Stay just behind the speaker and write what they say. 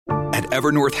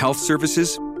Evernorth Health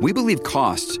Services, we believe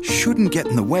costs shouldn't get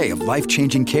in the way of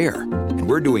life-changing care, and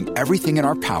we're doing everything in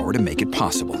our power to make it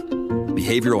possible.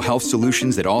 Behavioral health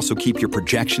solutions that also keep your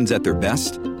projections at their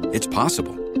best? It's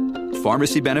possible.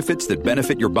 Pharmacy benefits that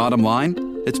benefit your bottom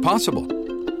line? It's possible.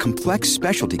 Complex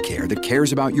specialty care that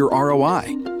cares about your ROI?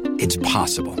 It's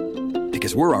possible.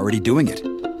 Because we're already doing it.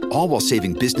 All while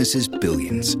saving businesses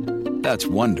billions. That's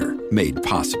Wonder made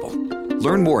possible.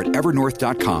 Learn more at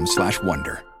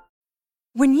evernorth.com/wonder.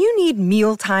 When you need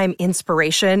mealtime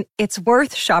inspiration, it's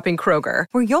worth shopping Kroger,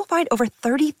 where you'll find over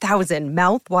 30,000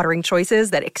 mouth-watering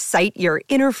choices that excite your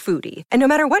inner foodie. And no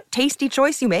matter what tasty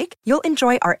choice you make, you'll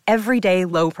enjoy our everyday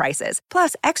low prices,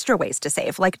 plus extra ways to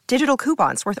save, like digital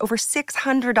coupons worth over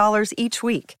 $600 each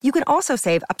week. You can also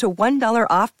save up to $1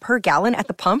 off per gallon at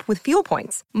the pump with fuel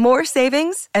points. More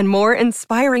savings and more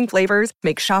inspiring flavors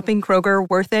make shopping Kroger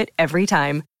worth it every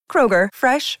time. Kroger,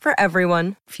 fresh for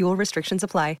everyone. Fuel restrictions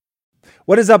apply.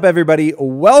 What is up, everybody?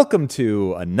 Welcome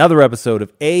to another episode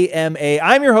of AMA.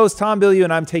 I'm your host, Tom Bilyeu,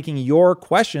 and I'm taking your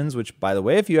questions, which, by the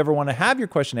way, if you ever want to have your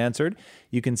question answered,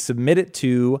 you can submit it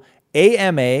to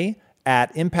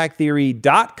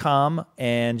AMA@impacttheory.com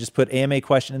and just put AMA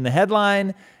question in the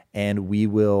headline, and we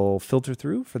will filter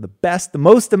through for the best, the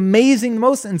most amazing, the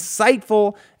most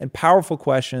insightful and powerful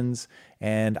questions,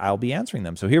 and I'll be answering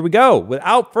them. So here we go.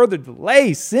 Without further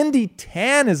delay, Cindy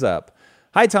Tan is up.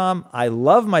 Hi, Tom. I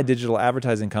love my digital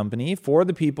advertising company for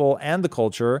the people and the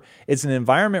culture. It's an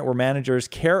environment where managers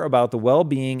care about the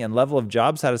well-being and level of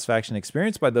job satisfaction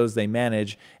experienced by those they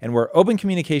manage, and where open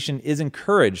communication is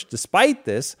encouraged. Despite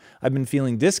this, I've been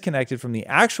feeling disconnected from the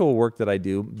actual work that I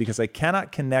do because I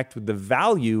cannot connect with the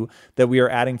value that we are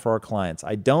adding for our clients.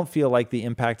 I don't feel like the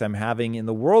impact I'm having in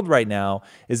the world right now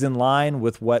is in line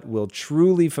with what will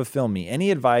truly fulfill me.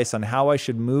 Any advice on how I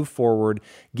should move forward,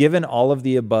 given all of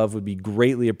the above, would be greatly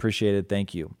appreciated.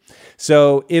 Thank you.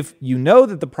 So if you know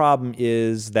that the problem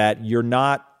is that you're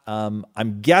not, I'm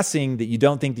guessing that you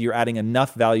don't think that you're adding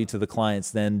enough value to the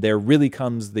clients, then there really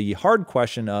comes the hard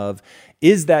question of,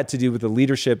 is that to do with the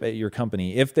leadership at your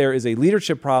company? If there is a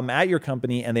leadership problem at your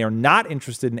company and they are not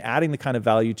interested in adding the kind of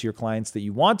value to your clients that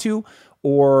you want to,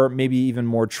 or maybe even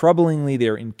more troublingly,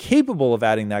 they're incapable of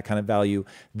adding that kind of value,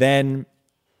 then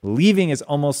leaving is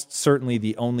almost certainly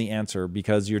the only answer,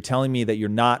 because you're telling me that you're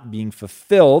not being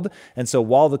fulfilled. And so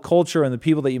while the culture and the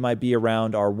people that you might be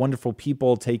around are wonderful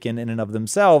people taken in and of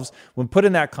themselves, when put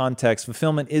in that context,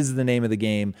 fulfillment is the name of the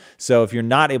game. So if you're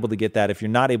not able to get that, if you're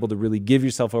not able to really give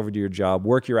yourself over to your job,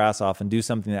 work your ass off and do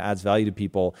something that adds value to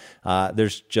people,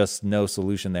 there's just no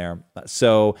solution there.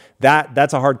 So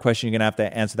that's a hard question. You're going to have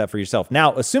to answer that for yourself.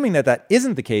 Now, assuming that that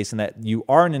isn't the case and that you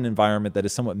are in an environment that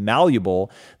is somewhat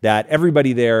malleable, that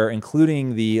everybody there,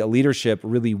 including the leadership,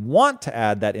 really want to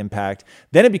add that impact,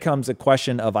 then it becomes a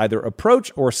question of either approach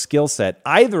or skill set.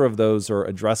 Either of those are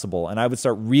addressable, and I would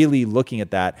start really looking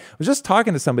at that. I was just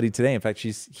talking to somebody today, in fact,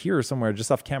 she's here somewhere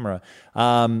just off camera,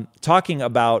 talking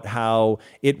about how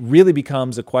it really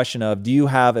becomes a question of, do you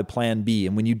have a plan B?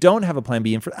 And when you don't have a plan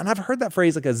B, and I've heard that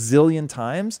phrase like a zillion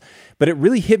times, but it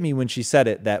really hit me when she said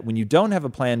it, that when you don't have a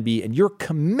plan B and you're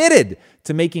committed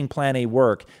to making plan A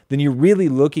work, then you're really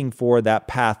looking for that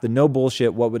path, the no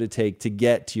bullshit, what would it take to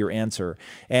get to your answer?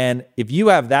 And if you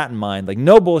have that in mind, like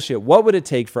no bullshit, what would it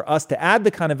take for us to add the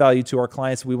kind of value to our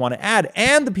clients we want to add,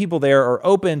 and the people there are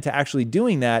open to actually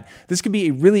doing that, this could be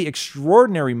a really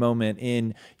extraordinary moment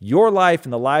in your life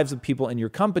and the lives of people in your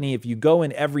company if you go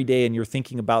in every day and you're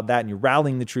thinking about that and you're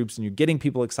rallying the troops and you're getting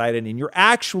people excited and you're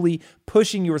actually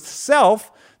pushing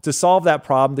yourself to solve that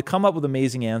problem, to come up with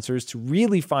amazing answers, to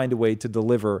really find a way to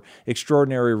deliver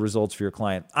extraordinary results for your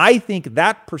client. I think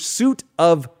that pursuit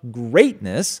of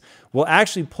greatness will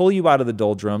actually pull you out of the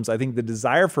doldrums. I think the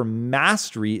desire for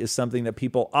mastery is something that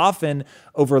people often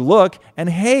overlook. And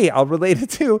hey, I'll relate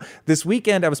it to this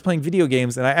weekend. I was playing video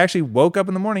games and I actually woke up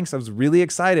in the morning, so I was really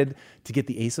excited to get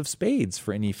the Ace of Spades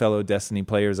for any fellow Destiny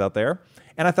players out there.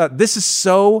 And I thought, this is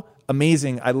so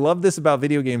amazing. I love this about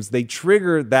video games. They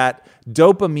trigger that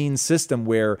dopamine system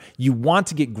where you want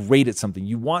to get great at something.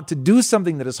 You want to do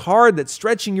something that is hard, that's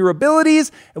stretching your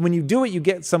abilities. And when you do it, you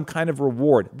get some kind of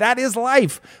reward. That is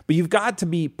life. But you've got to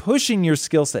be pushing your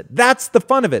skill set. That's the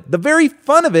fun of it. The very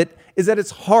fun of it is that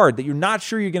it's hard, that you're not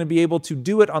sure you're going to be able to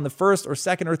do it on the first or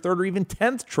second or third or even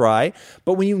 10th try.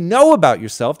 But when you know about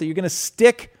yourself that you're going to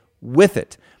stick with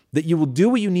it, that you will do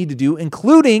what you need to do,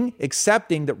 including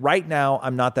accepting that right now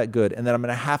I'm not that good and that I'm going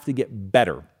to have to get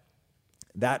better.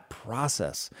 That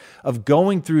process of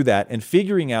going through that and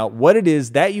figuring out what it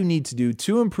is that you need to do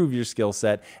to improve your skill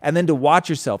set, and then to watch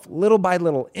yourself little by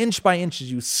little, inch by inch,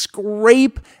 as you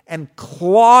scrape and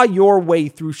claw your way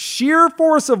through sheer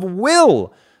force of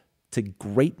will to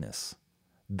greatness.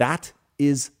 That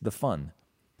is the fun.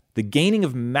 The gaining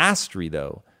of mastery,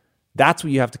 though, that's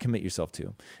what you have to commit yourself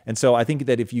to. And so I think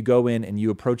that if you go in and you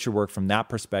approach your work from that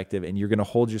perspective and you're going to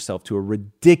hold yourself to a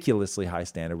ridiculously high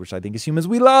standard, which I think as humans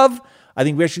we love, I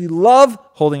think we actually love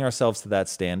holding ourselves to that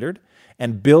standard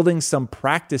and building some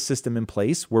practice system in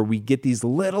place where we get these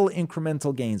little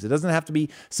incremental gains. It doesn't have to be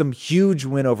some huge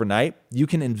win overnight. You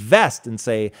can invest and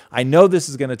say, I know this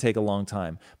is going to take a long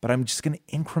time, but I'm just going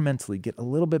to incrementally get a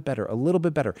little bit better, a little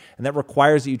bit better. And that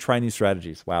requires that you try new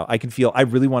strategies. Wow, I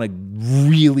really want to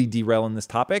really derail in this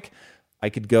topic.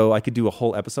 I could do a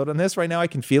whole episode on this right now. I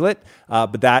can feel it,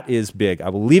 but that is big. I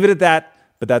will leave it at that,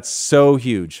 but that's so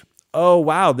huge. Oh,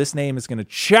 wow, this name is going to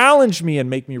challenge me and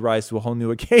make me rise to a whole new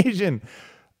occasion.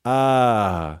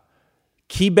 Kibetso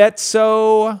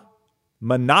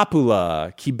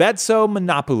Manapula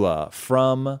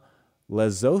from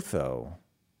Lesotho.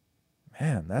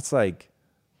 Man,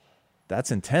 that's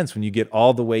intense when you get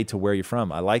all the way to where you're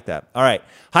from. I like that. All right.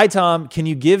 Hi, Tom. Can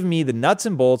you give me the nuts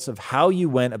and bolts of how you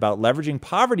went about leveraging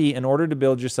poverty in order to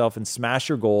build yourself and smash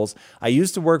your goals? I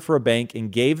used to work for a bank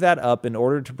and gave that up in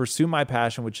order to pursue my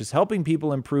passion, which is helping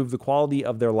people improve the quality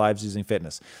of their lives using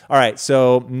fitness. All right.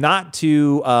 So not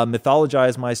to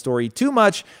mythologize my story too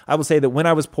much, I will say that when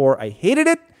I was poor, I hated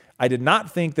it. I did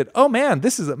not think that, oh man,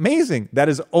 this is amazing. That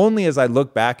is only as I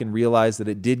look back and realize that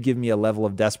it did give me a level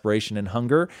of desperation and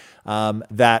hunger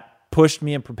that pushed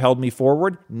me and propelled me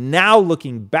forward. Now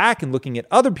looking back and looking at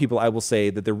other people, I will say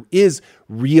that there is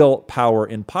real power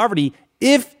in poverty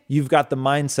if you've got the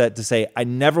mindset to say, I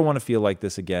never want to feel like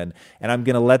this again, and I'm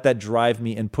going to let that drive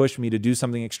me and push me to do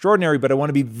something extraordinary. But I want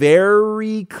to be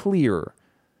very clear.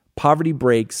 Poverty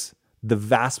breaks the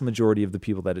vast majority of the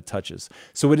people that it touches.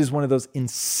 So it is one of those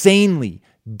insanely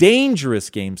dangerous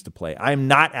games to play. I'm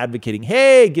not advocating,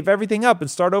 hey, give everything up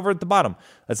and start over at the bottom.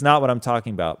 That's not what I'm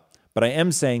talking about. But I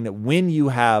am saying that when you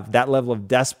have that level of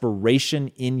desperation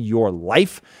in your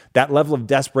life, that level of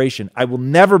desperation, I will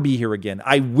never be here again.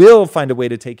 I will find a way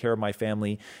to take care of my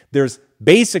family. There's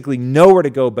basically nowhere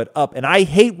to go but up. And I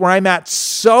hate where I'm at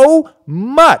so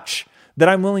much that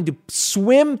I'm willing to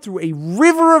swim through a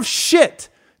river of shit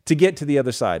to get to the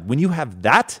other side. When you have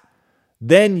that,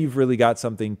 then you've really got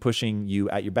something pushing you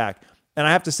at your back. And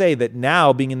I have to say that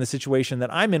now, being in the situation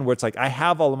that I'm in, where it's like I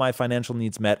have all of my financial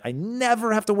needs met, I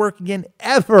never have to work again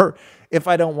ever if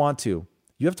I don't want to.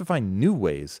 You have to find new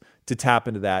ways to tap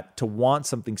into that, to want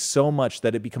something so much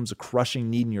that it becomes a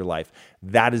crushing need in your life.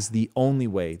 That is the only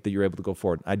way that you're able to go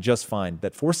forward. I just find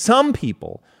that for some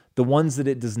people, the ones that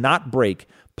it does not break,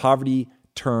 poverty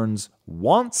turns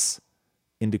wants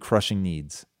into crushing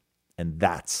needs. And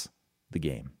that's the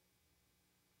game.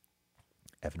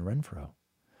 Evan Renfro.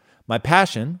 My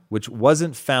passion, which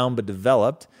wasn't found but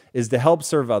developed, is to help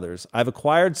serve others. I've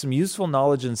acquired some useful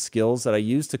knowledge and skills that I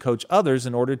use to coach others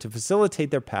in order to facilitate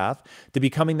their path to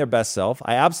becoming their best self.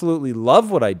 I absolutely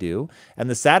love what I do, and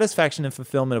the satisfaction and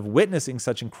fulfillment of witnessing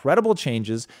such incredible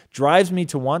changes drives me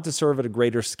to want to serve at a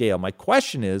greater scale. My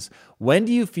question is, when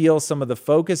do you feel some of the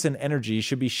focus and energy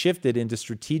should be shifted into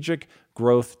strategic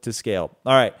growth to scale?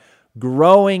 All right.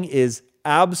 Growing is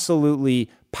absolutely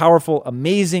powerful,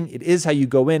 amazing. It is how you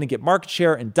go in and get market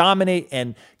share and dominate,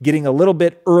 and getting a little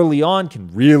bit early on can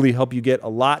really help you get a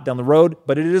lot down the road,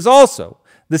 but it is also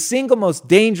the single most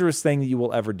dangerous thing that you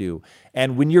will ever do.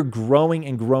 And when you're growing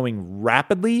and growing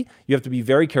rapidly, you have to be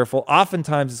very careful.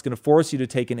 Oftentimes, it's going to force you to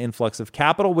take an influx of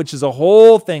capital, which is a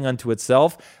whole thing unto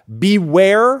itself.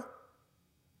 Beware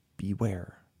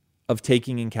of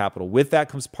taking in capital. With that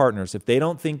comes partners. If they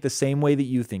don't think the same way that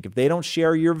you think, if they don't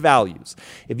share your values,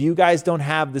 if you guys don't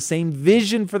have the same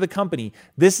vision for the company,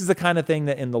 this is the kind of thing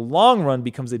that in the long run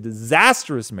becomes a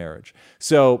disastrous marriage.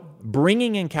 So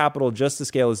bringing in capital just to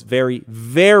scale is very,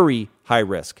 very high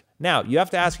risk. Now, you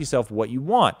have to ask yourself what you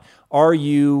want. Are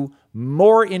you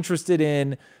more interested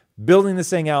in building this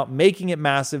thing out, making it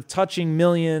massive, touching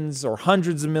millions or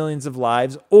hundreds of millions of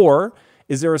lives, or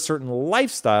is there a certain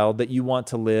lifestyle that you want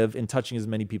to live in, touching as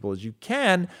many people as you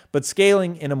can, but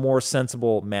scaling in a more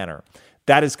sensible manner?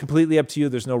 That is completely up to you.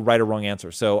 There's no right or wrong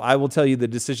answer. So I will tell you the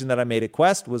decision that I made at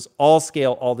Quest was all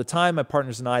scale all the time. My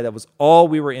partners and I, that was all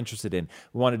we were interested in.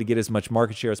 We wanted to get as much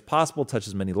market share as possible, touch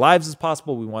as many lives as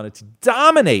possible. We wanted to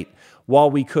dominate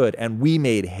while we could, and we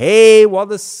made hay while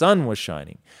the sun was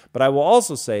shining. But I will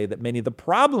also say that many of the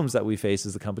problems that we face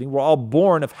as a company were all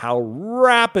born of how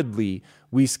rapidly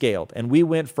we scaled. And we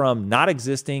went from not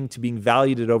existing to being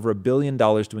valued at over $1 billion,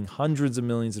 doing hundreds of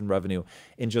millions in revenue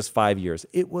in just 5 years.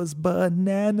 It was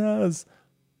bananas.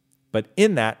 But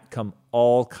in that come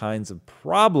all kinds of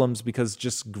problems because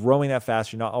just growing that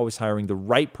fast, you're not always hiring the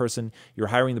right person. You're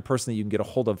hiring the person that you can get a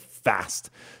hold of fast.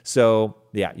 So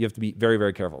yeah, you have to be very,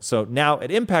 very careful. So now at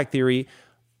Impact Theory,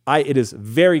 it is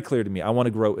very clear to me. I want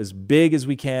to grow as big as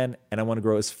we can, and I want to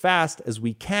grow as fast as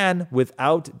we can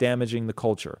without damaging the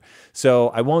culture. So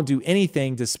I won't do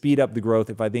anything to speed up the growth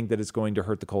if I think that it's going to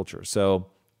hurt the culture. So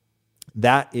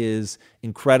that is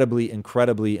incredibly,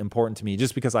 incredibly important to me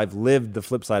just because I've lived the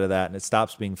flip side of that and it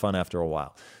stops being fun after a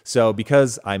while. So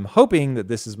because I'm hoping that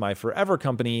this is my forever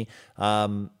company,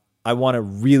 I want to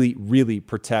really, really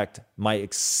protect my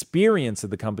experience of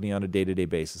the company on a day-to-day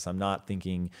basis. I'm not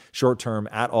thinking short-term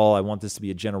at all. I want this to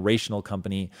be a generational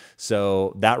company.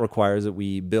 So that requires that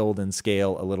we build and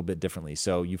scale a little bit differently.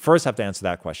 So you first have to answer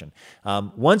that question.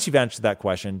 Once you've answered that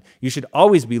question, you should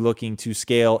always be looking to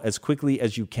scale as quickly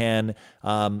as you can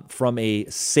from a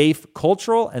safe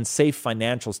cultural and safe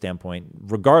financial standpoint,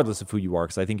 regardless of who you are.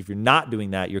 Because I think if you're not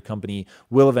doing that, your company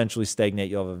will eventually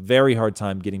stagnate. You'll have a very hard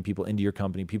time getting people into your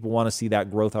company. People want to see that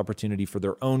growth opportunity for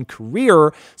their own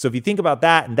career. So if you think about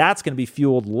that, and that's going to be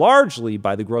fueled largely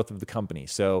by the growth of the company.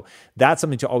 So that's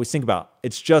something to always think about.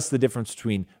 It's just the difference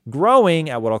between growing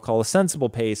at what I'll call a sensible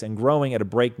pace and growing at a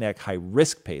breakneck high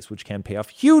risk pace, which can pay off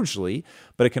hugely,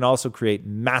 but it can also create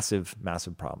massive,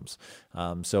 massive problems.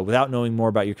 So without knowing more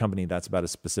about your company, that's about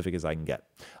as specific as I can get.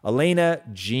 Elena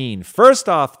Jean, first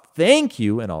off, thank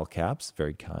you in all caps,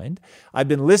 very kind. I've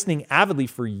been listening avidly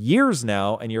for years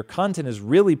now, and your content has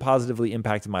really positively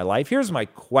impacted my life. Here's my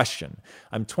question.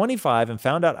 I'm 25 and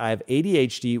found out I have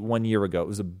ADHD 1 year ago. It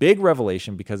was a big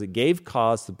revelation because it gave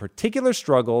cause to particular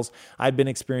struggles I've been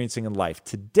experiencing in life.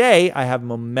 Today, I have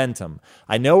momentum.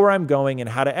 I know where I'm going and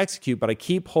how to execute, but I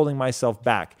keep holding myself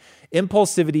back.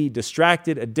 Impulsivity,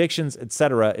 distracted, addictions,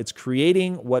 etc. It's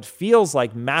creating what feels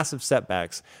like massive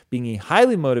setbacks. Being a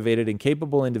highly motivated and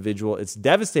capable individual, it's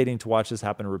devastating to watch this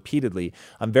happen repeatedly.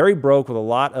 I'm very broke with a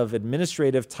lot of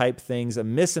administrative type things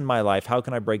amiss in my life. How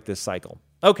can I break this cycle?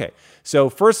 Okay, so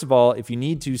first of all, if you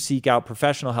need to seek out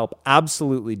professional help,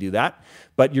 absolutely do that.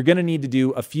 But you're going to need to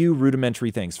do a few rudimentary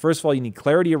things. First of all, you need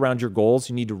clarity around your goals.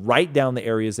 You need to write down the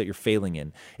areas that you're failing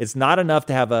in. It's not enough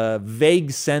to have a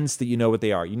vague sense that you know what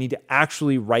they are. You need to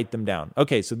actually write them down.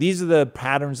 Okay, so these are the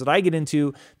patterns that I get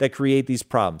into that create these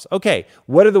problems. Okay,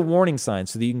 what are the warning signs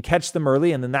so that you can catch them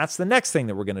early? And then that's the next thing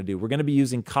that we're going to do. We're going to be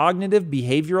using cognitive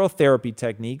behavioral therapy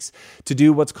techniques to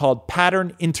do what's called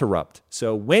pattern interrupt.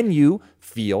 So when you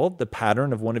feel the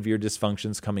pattern of one of your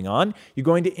dysfunctions coming on, you're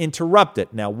going to interrupt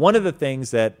it. Now, one of the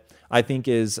things that I think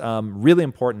is really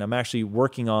important, I'm actually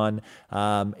working on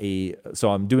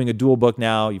so I'm doing a dual book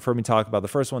now. You've heard me talk about the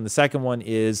first one. The second one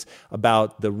is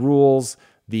about the rules,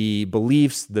 the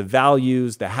beliefs, the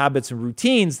values, the habits and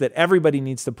routines that everybody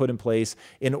needs to put in place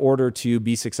in order to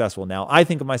be successful. Now, I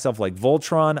think of myself like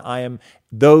Voltron. I am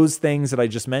those things that I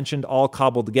just mentioned all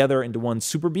cobbled together into one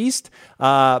super beast.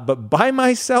 But by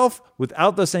myself,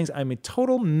 without those things, I'm a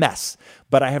total mess.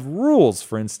 But I have rules,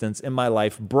 for instance, in my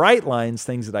life, bright lines,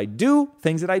 things that I do,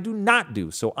 things that I do not do.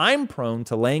 So I'm prone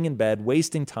to laying in bed,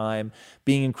 wasting time,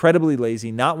 being incredibly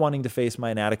lazy, not wanting to face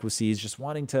my inadequacies, just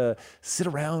wanting to sit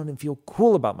around and feel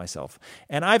cool about myself.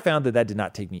 And I found that did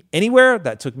not take me anywhere.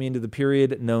 That took me into the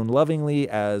period known lovingly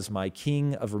as my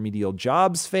king of remedial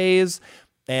jobs phase.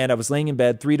 And I was laying in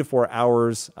bed 3 to 4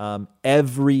 hours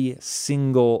every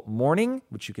single morning,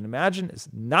 which you can imagine is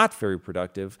not very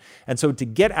productive. And so to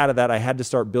get out of that, I had to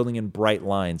start building in bright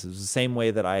lines. It was the same way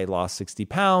that I lost 60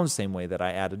 pounds, same way that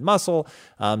I added muscle,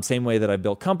 same way that I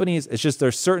built companies. It's just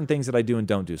there's certain things that I do and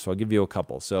don't do. So I'll give you a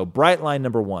couple. So bright line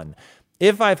number 1.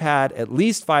 If I've had at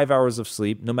least 5 hours of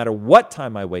sleep, no matter what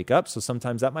time I wake up, so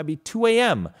sometimes that might be 2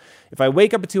 a.m. If I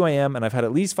wake up at 2 a.m. and I've had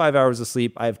at least 5 hours of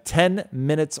sleep, I have 10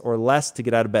 minutes or less to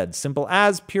get out of bed. Simple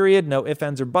as, period. No ifs,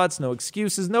 ands, or buts, no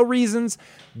excuses, no reasons.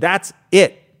 That's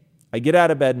it. I get out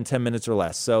of bed in 10 minutes or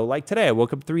less. So like today, I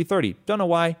woke up at 3:30. Don't know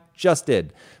why, just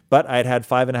did. But I had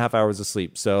 5.5 hours of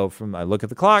sleep. So I look at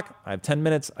the clock, I have 10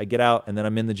 minutes, I get out, and then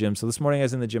I'm in the gym. So this morning I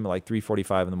was in the gym at like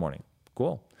 3:45 in the morning.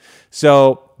 Cool.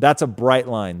 So that's a bright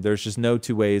line. There's just no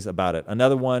two ways about it.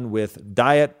 Another one with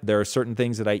diet, there are certain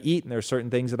things that I eat and there are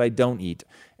certain things that I don't eat.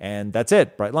 And that's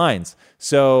it, bright lines.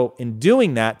 So in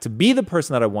doing that, to be the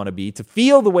person that I want to be, to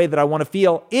feel the way that I want to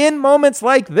feel in moments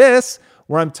like this,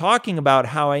 where I'm talking about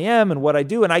how I am and what I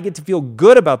do, and I get to feel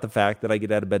good about the fact that I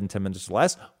get out of bed in 10 minutes or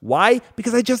less. Why?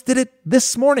 Because I just did it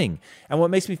this morning. And what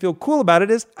makes me feel cool about it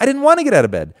is I didn't want to get out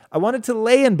of bed. I wanted to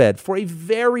lay in bed for a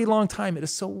very long time. It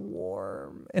is so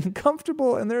warm and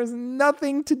comfortable, and there is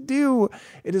nothing to do.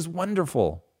 It is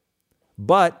wonderful.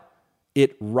 But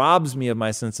it robs me of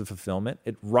my sense of fulfillment.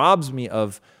 It robs me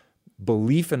of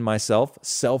belief in myself,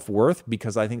 self-worth,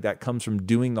 because I think that comes from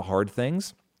doing the hard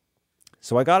things.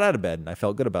 So I got out of bed and I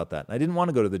felt good about that. I didn't want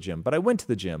to go to the gym, but I went to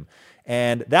the gym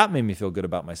and that made me feel good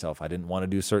about myself. I didn't want to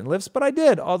do certain lifts, but I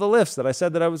did all the lifts that I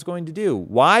said that I was going to do.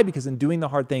 Why? Because in doing the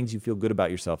hard things, you feel good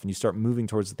about yourself and you start moving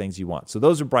towards the things you want. So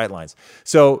those are bright lines.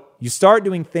 So you start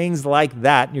doing things like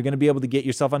that and you're going to be able to get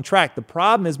yourself on track. The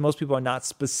problem is most people are not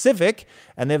specific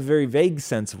and they have a very vague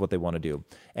sense of what they want to do.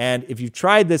 And if you've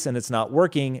tried this and it's not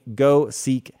working, go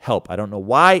seek help. I don't know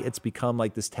why it's become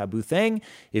like this taboo thing.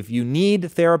 If you need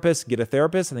therapists, get a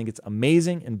therapist. I think it's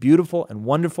amazing and beautiful and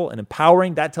wonderful and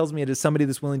empowering. That tells me it is somebody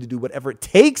that's willing to do whatever it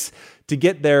takes to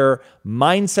get their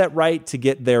mindset right, to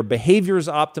get their behaviors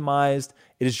optimized.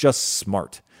 It is just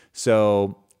smart.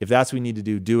 So if that's what you need to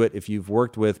do, do it. If you've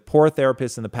worked with poor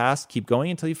therapists in the past, keep going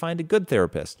until you find a good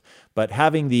therapist. But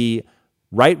having the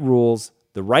right rules,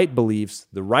 the right beliefs,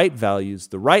 the right values,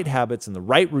 the right habits, and the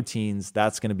right routines,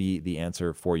 that's going to be the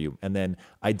answer for you. And then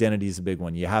identity is a big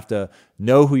one. You have to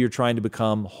know who you're trying to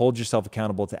become, hold yourself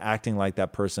accountable to acting like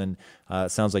that person.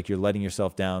 It sounds like you're letting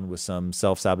yourself down with some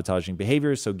self-sabotaging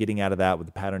behaviors. So getting out of that with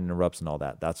the pattern interrupts and all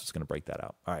that, that's what's going to break that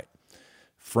out. All right.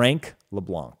 Frank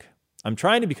LeBlanc. I'm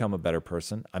trying to become a better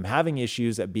person. I'm having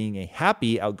issues at being a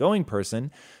happy, outgoing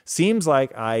person. Seems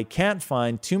like I can't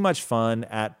find too much fun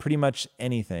at pretty much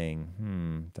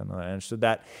anything. Don't know that I understood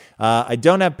that. I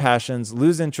don't have passions,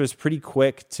 lose interest pretty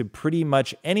quick to pretty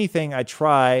much anything I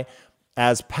try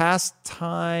as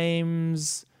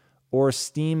pastimes or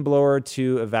steam blower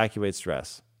to evacuate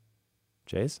stress.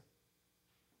 Jace?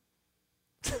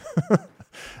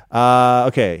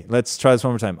 Okay, let's try this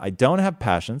one more time. I don't have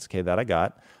passions. Okay, that I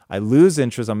got. I lose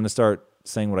interest. I'm going to start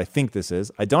saying what I think this is.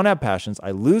 I don't have passions.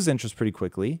 I lose interest pretty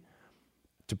quickly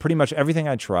to pretty much everything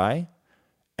I try.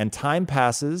 And time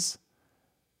passes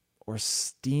or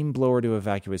steam blower to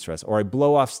evacuate stress. Or I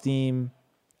blow off steam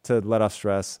to let off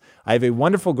stress. I have a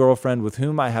wonderful girlfriend with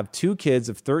whom I have 2 kids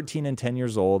of 13 and 10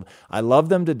 years old. I love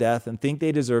them to death and think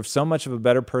they deserve so much of a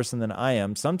better person than I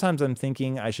am. Sometimes I'm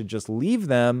thinking I should just leave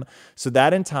them so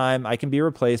that in time I can be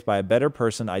replaced by a better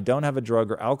person. I don't have a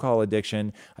drug or alcohol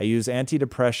addiction. I use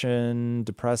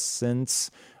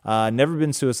antidepressants, never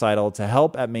been suicidal, to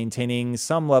help at maintaining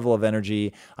some level of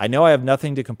energy. I know I have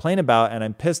nothing to complain about, and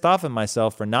I'm pissed off at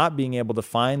myself for not being able to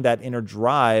find that inner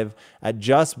drive at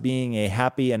just being a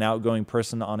happy and outgoing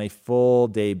person on a full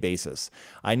day basis.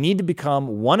 I need to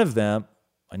become one of them.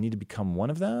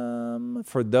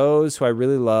 For those who I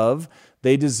really love.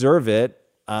 They deserve it.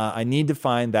 I need to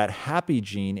find that happy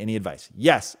gene. Any advice?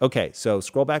 Yes. Okay. So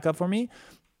scroll back up for me.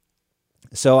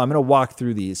 So I'm going to walk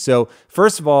through these. So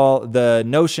first of all, the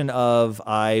notion of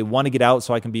I want to get out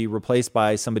so I can be replaced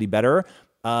by somebody better.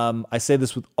 I say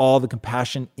this with all the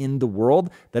compassion in the world.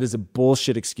 That is a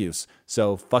bullshit excuse.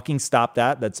 So fucking stop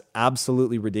that. That's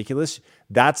absolutely ridiculous.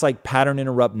 That's like pattern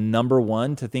interrupt number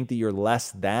 1, to think that you're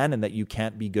less than and that you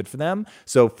can't be good for them.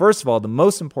 So first of all, the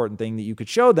most important thing that you could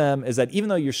show them is that even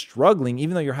though you're struggling,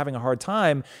 even though you're having a hard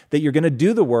time, that you're going to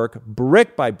do the work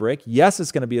brick by brick. Yes,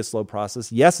 it's going to be a slow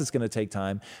process. Yes, it's going to take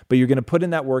time, but you're going to put in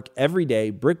that work every day,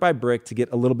 brick by brick, to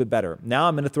get a little bit better. Now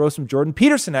I'm going to throw some Jordan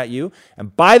Peterson at you.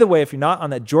 And by the way, if you're not on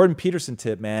that Jordan Peterson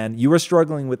tip, man, you are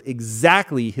struggling with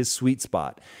exactly his sweet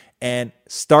spot. And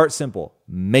start simple.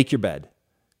 Make your bed.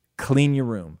 Clean your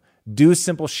room. Do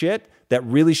simple shit that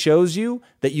really shows you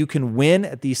that you can win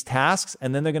at these tasks,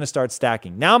 and then they're going to start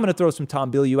stacking. Now I'm going to throw some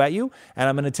Tom Bilyeu at you, and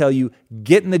I'm going to tell you,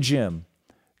 get in the gym.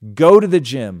 Go to the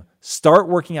gym. Start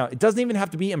working out. It doesn't even have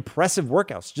to be impressive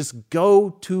workouts. Just go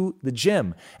to the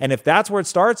gym. And if that's where it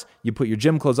starts, you put your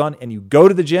gym clothes on and you go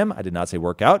to the gym. I did not say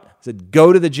workout. I said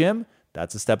go to the gym.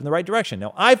 That's a step in the right direction.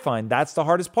 Now, I find that's the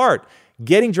hardest part.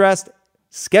 Getting dressed,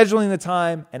 scheduling the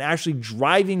time, and actually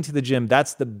driving to the gym,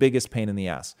 that's the biggest pain in the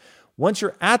ass. Once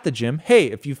you're at the gym, hey,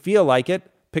 if you feel like it,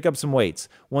 pick up some weights.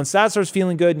 Once that starts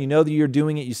feeling good and you know that you're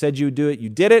doing it, you said you would do it, you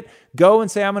did it, go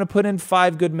and say, I'm going to put in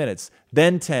 5 good minutes,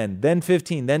 then 10, then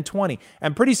 15, then 20.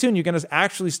 And pretty soon you're going to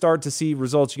actually start to see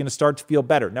results. You're going to start to feel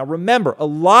better. Now remember, a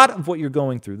lot of what you're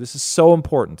going through, this is so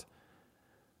important.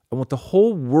 I want the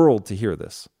whole world to hear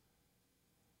this.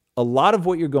 A lot of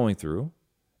what you're going through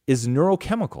is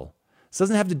neurochemical. This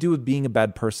doesn't have to do with being a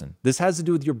bad person. This has to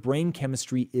do with your brain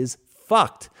chemistry is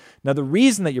fucked. Now, the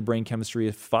reason that your brain chemistry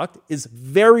is fucked is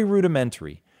very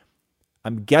rudimentary.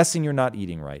 I'm guessing you're not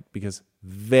eating right because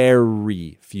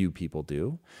very few people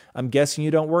do. I'm guessing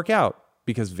you don't work out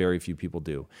because very few people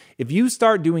do. If you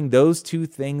start doing those 2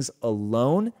 things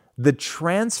alone, the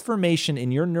transformation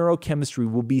in your neurochemistry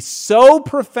will be so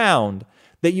profound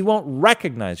that you won't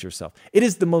recognize yourself. It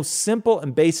is the most simple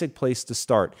and basic place to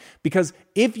start, because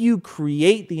if you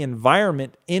create the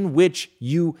environment in which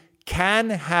you can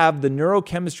have the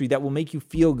neurochemistry that will make you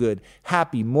feel good,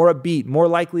 happy, more upbeat, more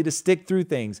likely to stick through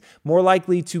things, more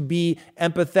likely to be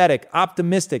empathetic,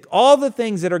 optimistic, all the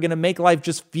things that are going to make life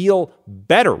just feel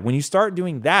better. When you start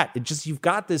doing that, you've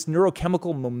got this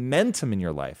neurochemical momentum in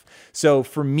your life. So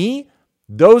for me,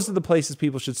 those are the places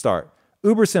people should start.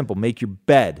 Uber simple. Make your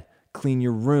bed, clean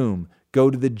your room, go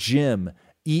to the gym,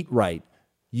 eat right.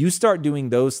 You start doing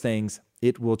those things,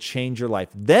 it will change your life.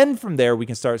 Then from there, we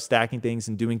can start stacking things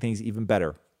and doing things even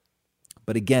better.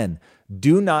 But again,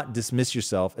 do not dismiss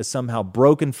yourself as somehow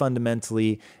broken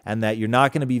fundamentally and that you're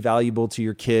not going to be valuable to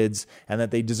your kids and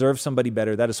that they deserve somebody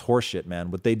better. That is horseshit, man.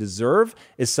 What they deserve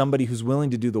is somebody who's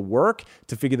willing to do the work,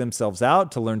 to figure themselves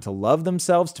out, to learn to love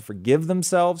themselves, to forgive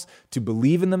themselves, to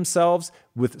believe in themselves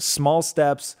with small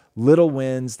steps, little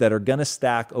wins that are going to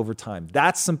stack over time.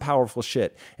 That's some powerful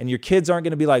shit. And your kids aren't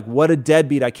going to be like, what a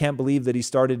deadbeat. I can't believe that he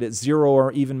started at 0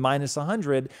 or even minus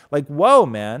 100. Like, whoa,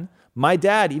 man. My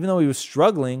dad, even though he was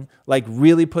struggling, like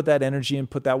really put that energy and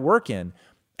put that work in.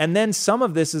 And then some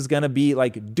of this is going to be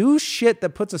like, do shit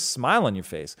that puts a smile on your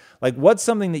face. Like, what's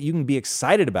something that you can be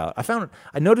excited about?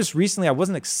 I noticed recently I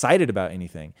wasn't excited about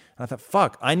anything. And I thought,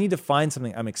 fuck, I need to find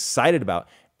something I'm excited about.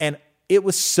 And it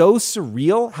was so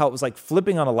surreal how it was like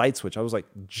flipping on a light switch. I was like,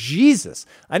 Jesus,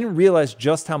 I didn't realize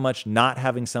just how much not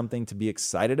having something to be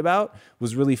excited about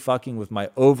was really fucking with my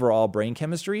overall brain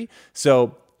chemistry.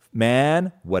 So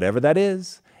man, whatever that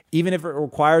is, even if it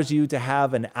requires you to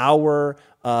have an hour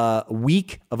a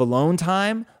week of alone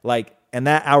time, and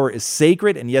that hour is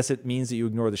sacred. And yes, it means that you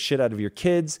ignore the shit out of your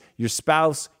kids, your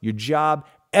spouse, your job,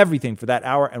 everything for that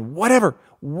hour, and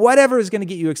whatever is going to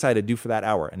get you excited, do for that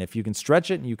hour. And if you can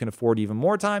stretch it and you can afford even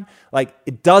more time,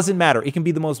 it doesn't matter. It can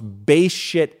be the most base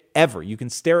shit ever. You can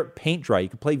stare at paint dry. You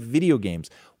can play video games,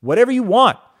 whatever you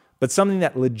want, but something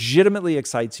that legitimately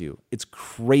excites you. It's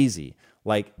crazy.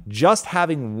 Just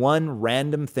having one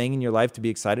random thing in your life to be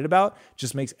excited about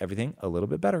just makes everything a little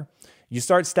bit better. You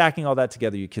start stacking all that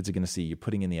together, your kids are going to see you're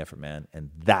putting in the effort, man,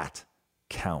 and that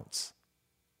counts.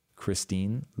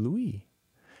 Christine Louis.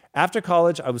 After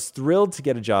college, I was thrilled to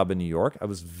get a job in New York. I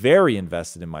was very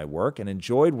invested in my work and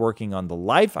enjoyed working on the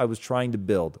life I was trying to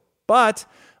build, but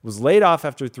was laid off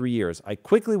after 3 years. I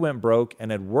quickly went broke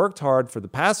and had worked hard for the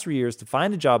past 3 years to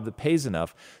find a job that pays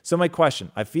enough. So my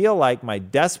question, I feel like my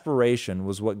desperation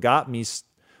was what got me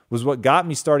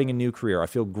starting a new career. I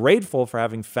feel grateful for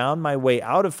having found my way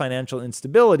out of financial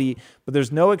instability, but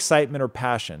there's no excitement or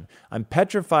passion. I'm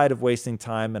petrified of wasting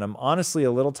time, and I'm honestly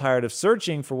a little tired of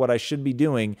searching for what I should be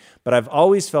doing, but I've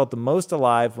always felt the most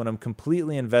alive when I'm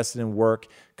completely invested in work,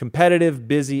 competitive,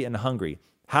 busy, and hungry.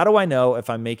 How do I know if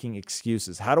I'm making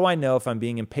excuses? How do I know if I'm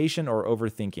being impatient or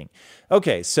overthinking?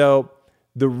 Okay, so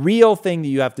the real thing that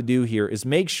you have to do here is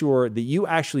make sure that you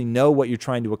actually know what you're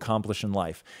trying to accomplish in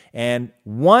life. And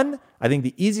I think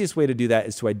the easiest way to do that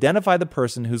is to identify the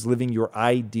person who's living your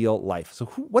ideal life. So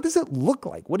what does it look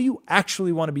like? What do you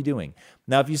actually want to be doing?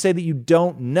 Now, if you say that you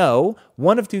don't know,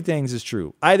 one of two things is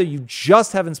true. Either you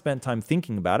just haven't spent time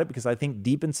thinking about it, because I think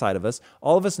deep inside of us,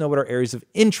 all of us know what our areas of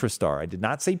interest are. I did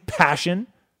not say passion.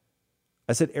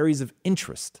 I said areas of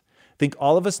interest. I think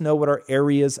all of us know what our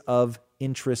areas of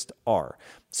interest are.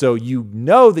 So you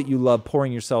know that you love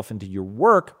pouring yourself into your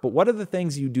work, but what are the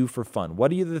things you do for fun?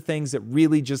 What are the things that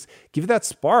really just give you that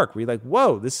spark where you're like,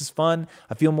 whoa, this is fun.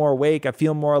 I feel more awake. I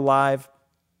feel more alive.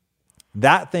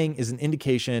 That thing is an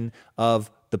indication of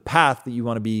the path that you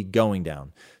want to be going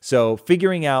down. So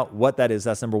figuring out what that is,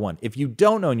 that's number one. If you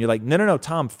don't know and you're like, no,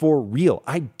 Tom, for real,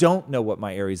 I don't know what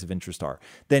my areas of interest are,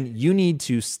 then you need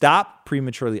to stop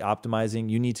prematurely optimizing.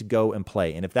 You need to go and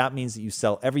play. And if that means that you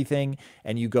sell everything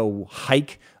and you go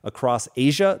hike across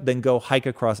Asia, then go hike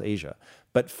across Asia.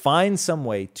 But find some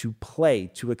way to play,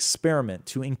 to experiment,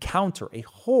 to encounter a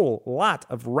whole lot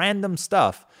of random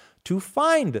stuff to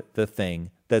find the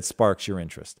thing that sparks your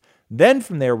interest. Then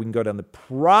from there, we can go down the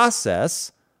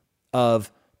process of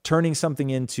turning something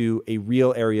into a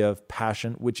real area of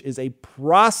passion, which is a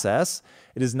process.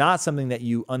 It is not something that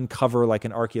you uncover like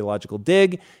an archaeological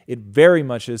dig. It very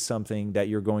much is something that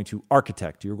you're going to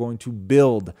architect. You're going to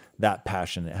build that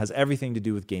passion. It has everything to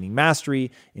do with gaining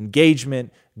mastery,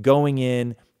 engagement, going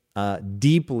in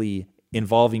deeply,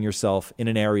 involving yourself in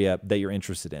an area that you're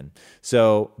interested in.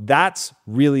 So that's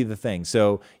really the thing.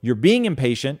 So you're being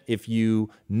impatient if you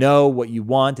know what you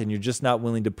want and you're just not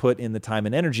willing to put in the time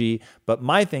and energy. But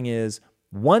my thing is,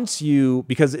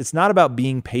 because it's not about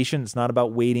being patient, it's not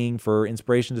about waiting for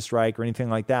inspiration to strike or anything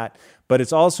like that, but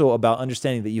it's also about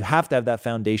understanding that you have to have that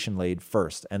foundation laid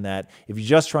first, and that if you're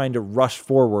just trying to rush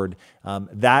forward,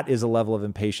 that is a level of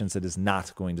impatience that is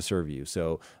not going to serve you.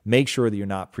 So make sure that you're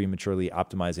not prematurely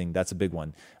optimizing. That's a big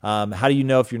one. How do you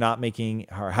know if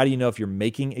you're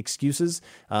making excuses?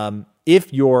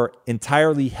 If you're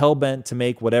entirely hell-bent to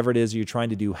make whatever it is you're trying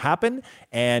to do happen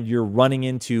and you're running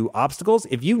into obstacles,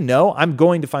 if you know I'm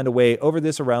going to find a way over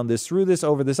this, around this, through this,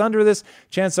 over this, under this,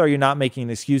 chances are you're not making an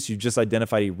excuse. You've just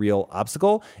identified a real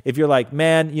obstacle. If you're like,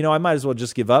 man, I might as well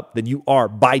just give up, then you are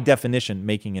by definition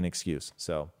making an excuse.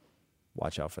 So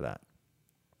watch out for that.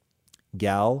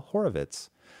 Gal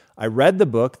Horowitz. I read the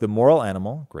book, The Moral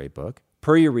Animal, great book,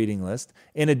 per your reading list.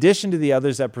 In addition to the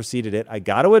others that preceded it, I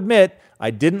got to admit, I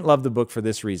didn't love the book for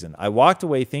this reason. I walked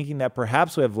away thinking that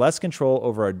perhaps we have less control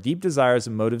over our deep desires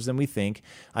and motives than we think.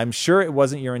 I'm sure it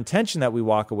wasn't your intention that we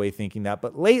walk away thinking that,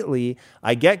 but lately,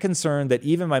 I get concerned that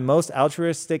even my most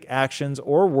altruistic actions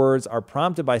or words are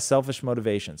prompted by selfish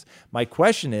motivations. My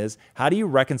question is, how do you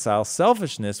reconcile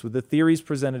selfishness with the theories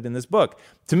presented in this book?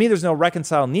 To me, there's no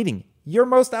reconcile needing. Your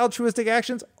most altruistic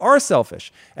actions are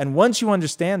selfish. And once you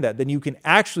understand that, then you can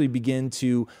actually begin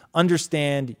to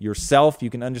understand yourself. You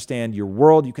can understand your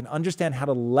world. You can understand how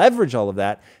to leverage all of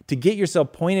that to get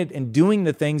yourself pointed and doing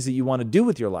the things that you want to do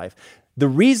with your life. The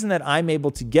reason that I'm able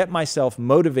to get myself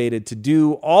motivated to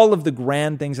do all of the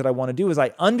grand things that I want to do is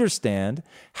I understand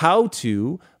how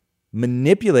to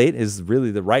manipulate, is really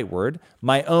the right word,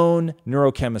 my own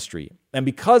neurochemistry. And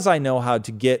because I know how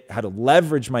to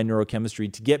leverage my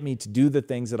neurochemistry to get me to do the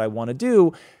things that I want to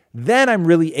do, then I'm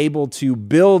really able to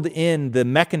build in the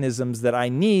mechanisms that I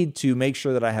need to make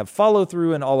sure that I have follow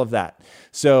through and all of that.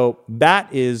 So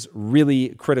that is really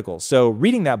critical. So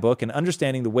reading that book and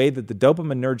understanding the way that the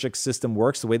dopaminergic system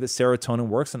works, the way that serotonin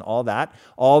works and all that,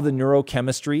 all the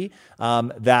neurochemistry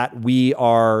that we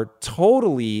are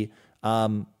totally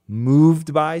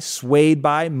moved by, swayed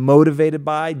by, motivated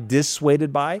by,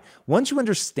 dissuaded by. Once you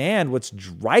understand what's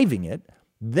driving it,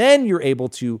 then you're able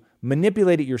to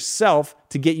manipulate it yourself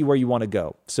to get you where you want to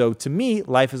go. So to me,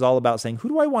 life is all about saying, who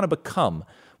do I want to become?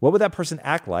 What would that person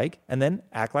act like? And then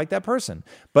act like that person.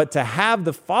 But to have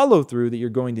the follow through that you're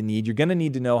going to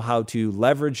need to know how to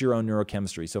leverage your own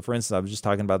neurochemistry. So for instance, I was just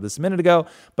talking about this a minute ago,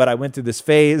 but I went through this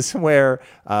phase where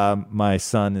my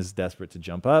son is desperate to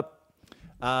jump up.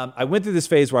 I went through this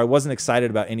phase where I wasn't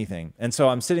excited about anything. And so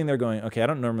I'm sitting there going, okay, I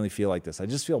don't normally feel like this. I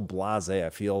just feel blasé.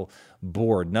 I feel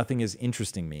bored. Nothing is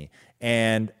interesting me.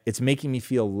 And it's making me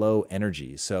feel low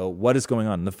energy. So what is going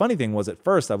on? And the funny thing was, at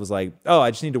first I was like, oh,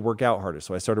 I just need to work out harder.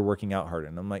 So I started working out harder.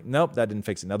 And I'm like, nope, that didn't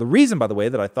fix it. Now, the reason, by the way,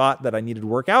 that I thought that I needed to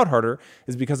work out harder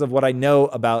is because of what I know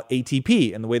about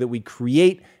ATP and the way that we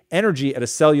create energy at a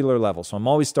cellular level. So I'm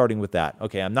always starting with that.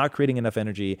 Okay, I'm not creating enough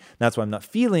energy. That's why I'm not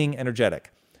feeling energetic.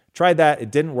 Tried that,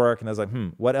 it didn't work, and I was like,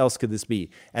 what else could this be?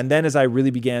 And then as I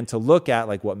really began to look at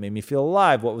like what made me feel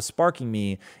alive, what was sparking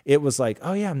me, it was like,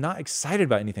 oh yeah, I'm not excited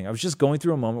about anything. I was just going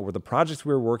through a moment where the projects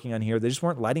we were working on here, they just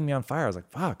weren't lighting me on fire. I was like,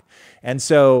 fuck. And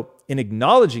so in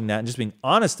acknowledging that and just being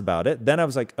honest about it, then I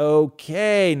was like,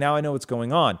 okay, now I know what's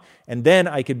going on. And then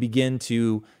I could begin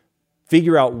to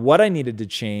figure out what I needed to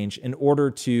change in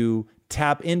order to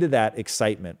tap into that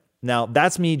excitement. Now,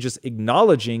 that's me just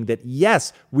acknowledging that,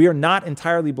 yes, we are not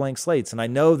entirely blank slates. And I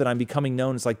know that I'm becoming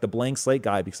known as like the blank slate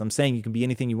guy because I'm saying you can be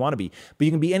anything you want to be. But you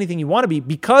can be anything you want to be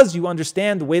because you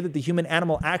understand the way that the human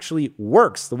animal actually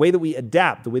works, the way that we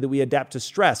adapt to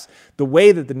stress, the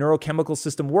way that the neurochemical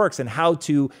system works and how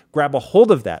to grab a hold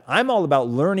of that. I'm all about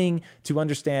learning to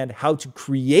understand how to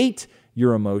create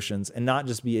your emotions and not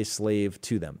just be a slave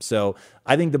to them. So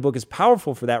I think the book is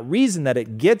powerful for that reason, that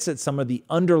it gets at some of the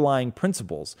underlying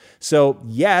principles. So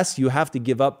yes, you have to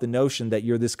give up the notion that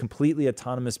you're this completely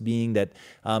autonomous being that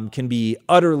can be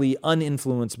utterly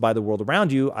uninfluenced by the world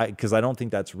around you, because I don't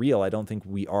think that's real. I don't think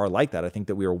we are like that. I think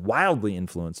that we are wildly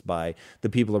influenced by the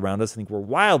people around us. I think we're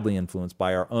wildly influenced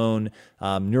by our own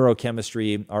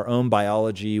neurochemistry, our own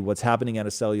biology, what's happening at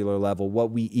a cellular level,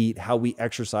 what we eat, how we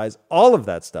exercise, all of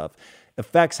that stuff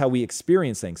affects how we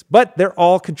experience things, but they're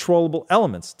all controllable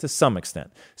elements to some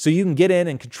extent. So you can get in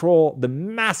and control the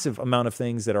massive amount of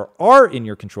things that are in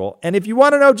your control. And if you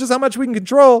want to know just how much we can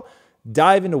control,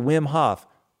 dive into Wim Hof.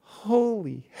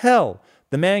 Holy hell,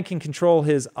 the man can control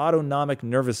his autonomic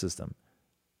nervous system.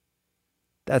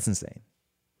 That's insane.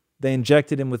 They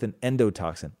injected him with an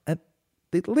endotoxin, and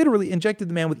they literally injected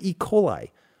the man with E. coli,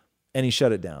 and he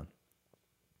shut it down.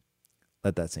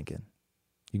 Let that sink in.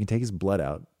 You can take his blood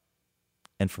out,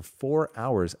 and for 4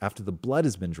 hours after the blood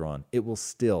has been drawn, it will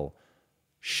still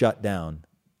shut down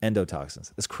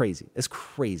endotoxins. It's crazy. It's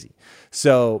crazy.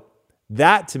 So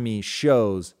that to me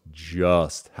shows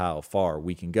just how far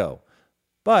we can go.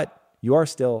 But you are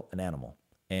still an animal,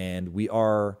 and we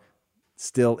are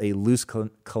still a loose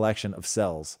collection of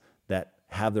cells that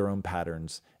have their own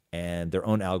patterns and their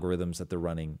own algorithms that they're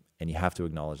running, and you have to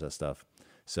acknowledge that stuff.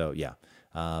 So yeah,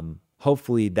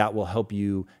 hopefully that will help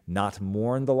you not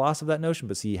mourn the loss of that notion,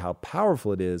 but see how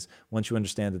powerful it is once you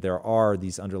understand that there are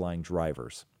these underlying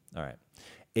drivers. All right.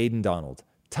 Aiden Donald.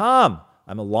 Tom,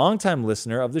 I'm a longtime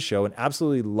listener of the show and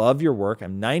absolutely love your work.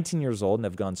 I'm 19 years old and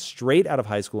have gone straight out of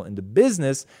high school into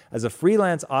business as a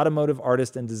freelance automotive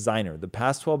artist and designer. The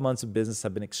past 12 months of business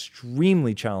have been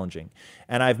extremely challenging,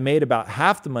 and I've made about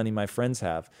half the money my friends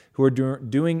have who are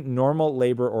doing normal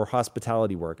labor or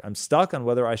hospitality work. I'm stuck on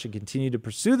whether I should continue to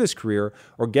pursue this career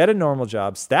or get a normal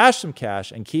job, stash some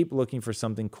cash, and keep looking for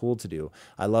something cool to do.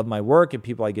 I love my work and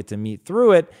people I get to meet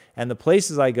through it and the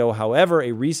places I go. However,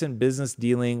 a recent business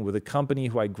dealing with a company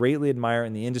who I greatly admire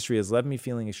in the industry has left me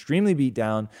feeling extremely beat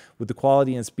down with the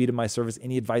quality and speed of my service.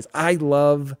 Any advice? I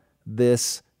love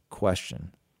this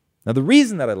question. Now, the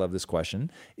reason that I love this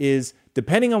question is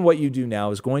depending on what you do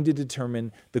now is going to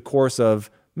determine the course of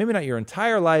maybe not your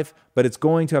entire life, but it's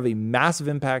going to have a massive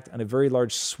impact on a very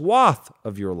large swath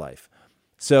of your life.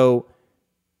 So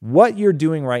what you're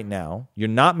doing right now, you're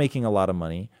not making a lot of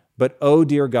money, but oh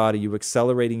dear God, are you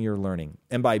accelerating your learning?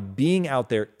 And by being out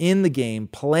there in the game,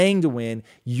 playing to win,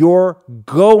 you're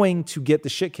going to get the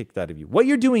shit kicked out of you. What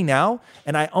you're doing now,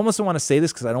 and I almost don't want to say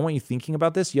this because I don't want you thinking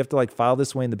about this. You have to file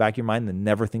this away in the back of your mind and then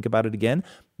never think about it again.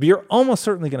 But you're almost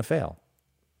certainly going to fail.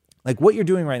 What you're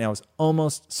doing right now is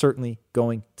almost certainly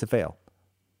going to fail.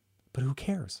 But who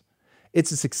cares?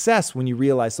 It's a success when you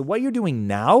realize that what you're doing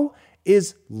now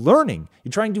is learning.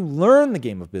 You're trying to learn the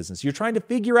game of business. You're trying to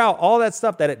figure out all that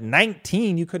stuff that at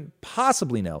 19 you couldn't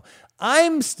possibly know.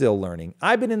 I'm still learning.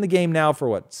 I've been in the game now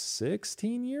for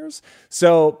 16 years?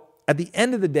 So at the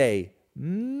end of the day,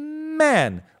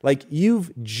 man,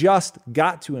 you've just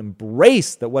got to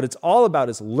embrace that what it's all about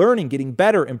is learning, getting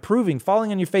better, improving,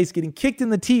 falling on your face, getting kicked in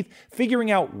the teeth,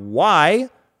 figuring out why,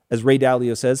 as Ray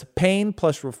Dalio says, pain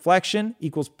plus reflection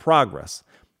equals progress.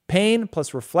 Pain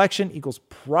plus reflection equals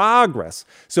progress.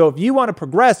 So if you want to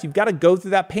progress, you've got to go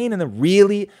through that pain and then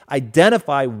really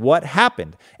identify what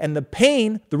happened. And the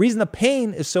pain, the reason the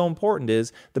pain is so important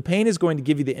is the pain is going to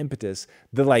give you the impetus,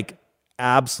 the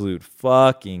absolute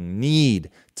fucking need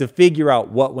to figure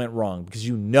out what went wrong because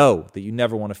you know that you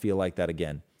never want to feel like that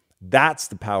again. That's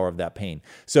the power of that pain.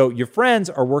 So your friends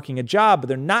are working a job, but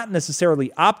they're not necessarily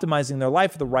optimizing their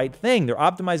life for the right thing. They're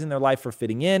optimizing their life for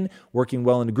fitting in, working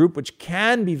well in a group, which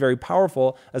can be very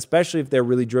powerful, especially if they're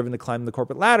really driven to climb the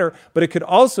corporate ladder. But it could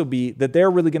also be that they're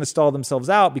really going to stall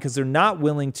themselves out because they're not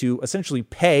willing to essentially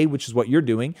pay, which is what you're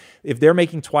doing. If they're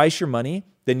making twice your money,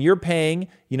 then you're paying,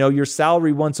 your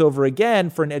salary once over again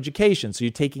for an education. So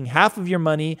you're taking half of your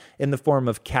money in the form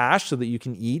of cash so that you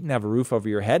can eat and have a roof over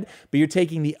your head, but you're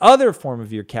taking the other form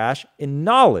of your cash in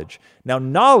knowledge. Now,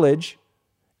 knowledge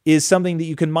is something that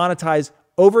you can monetize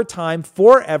over time,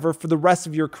 forever, for the rest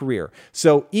of your career.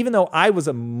 So even though I was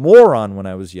a moron when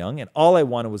I was young and all I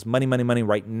wanted was money, money, money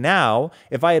right now,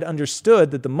 if I had understood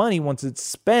that the money, once it's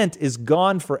spent, is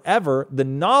gone forever, the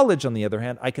knowledge, on the other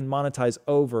hand, I can monetize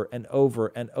over and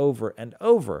over and over and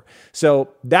over.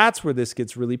 So that's where this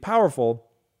gets really powerful,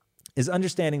 is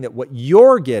understanding that what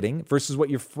you're getting versus what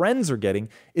your friends are getting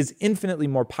is infinitely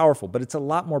more powerful, but it's a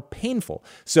lot more painful.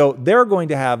 So they're going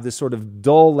to have this sort of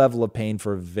dull level of pain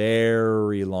for a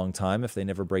very long time if they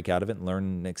never break out of it and learn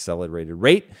an accelerated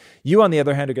rate. You, on the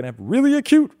other hand, are going to have really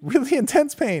acute, really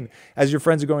intense pain as your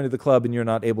friends are going to the club and you're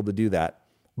not able to do that.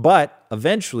 But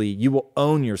eventually you will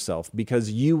own yourself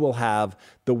because you will have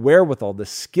the wherewithal, the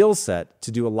skill set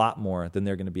to do a lot more than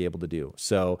they're going to be able to do.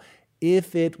 So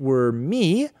if it were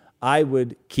me, I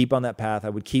would keep on that path.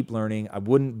 I would keep learning. I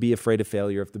wouldn't be afraid of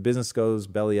failure. If the business goes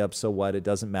belly up, so what? It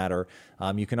doesn't matter.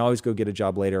 You can always go get a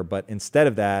job later. But instead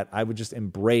of that, I would just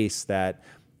embrace that,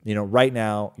 right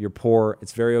now you're poor.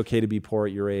 It's very okay to be poor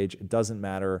at your age. It doesn't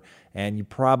matter. And you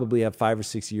probably have 5 or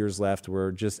 6 years left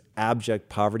where just abject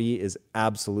poverty is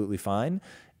absolutely fine.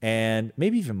 And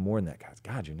maybe even more than that, guys.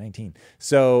 God, you're 19.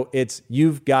 So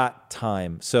you've got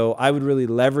time. So I would really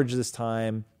leverage this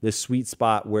time, this sweet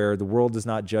spot where the world does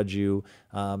not judge you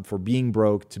for being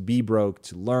broke, to be broke,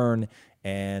 to learn,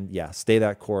 and stay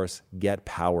that course, get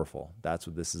powerful. That's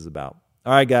what this is about.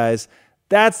 All right, guys,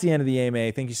 that's the end of the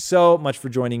AMA. Thank you so much for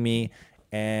joining me.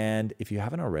 And if you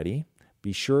haven't already,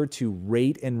 be sure to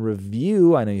rate and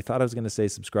review. I know you thought I was going to say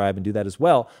subscribe and do that as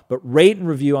well, but rate and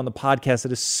review on the podcast.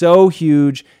 It is so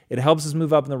huge. It helps us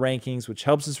move up in the rankings, which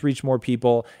helps us reach more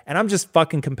people. And I'm just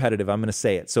fucking competitive. I'm going to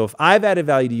say it. So if I've added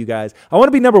value to you guys, I want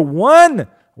to be number one. I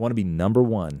want to be number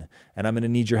one, and I'm going to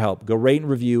need your help. Go rate and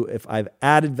review. If I've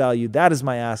added value, that is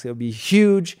my ask. It would be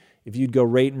huge if you'd go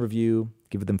rate and review.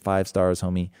 Give them 5 stars,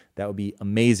 homie. That would be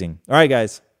amazing. All right,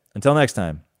 guys. Until next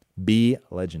time, be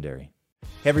legendary.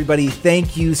 Hey everybody,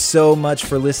 thank you so much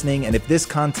for listening. And if this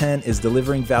content is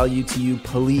delivering value to you,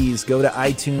 please go to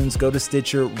iTunes, go to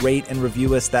Stitcher, rate and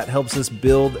review us. That helps us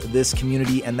build this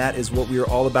community, and that is what we are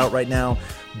all about right now.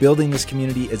 Building this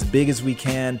community as big as we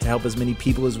can to help as many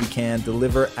people as we can,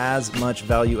 deliver as much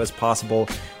value as possible.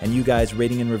 And you guys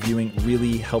rating and reviewing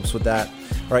really helps with that.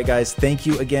 All right, guys, thank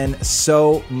you again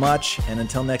so much. And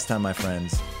until next time, my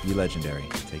friends, be legendary.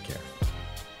 Take care.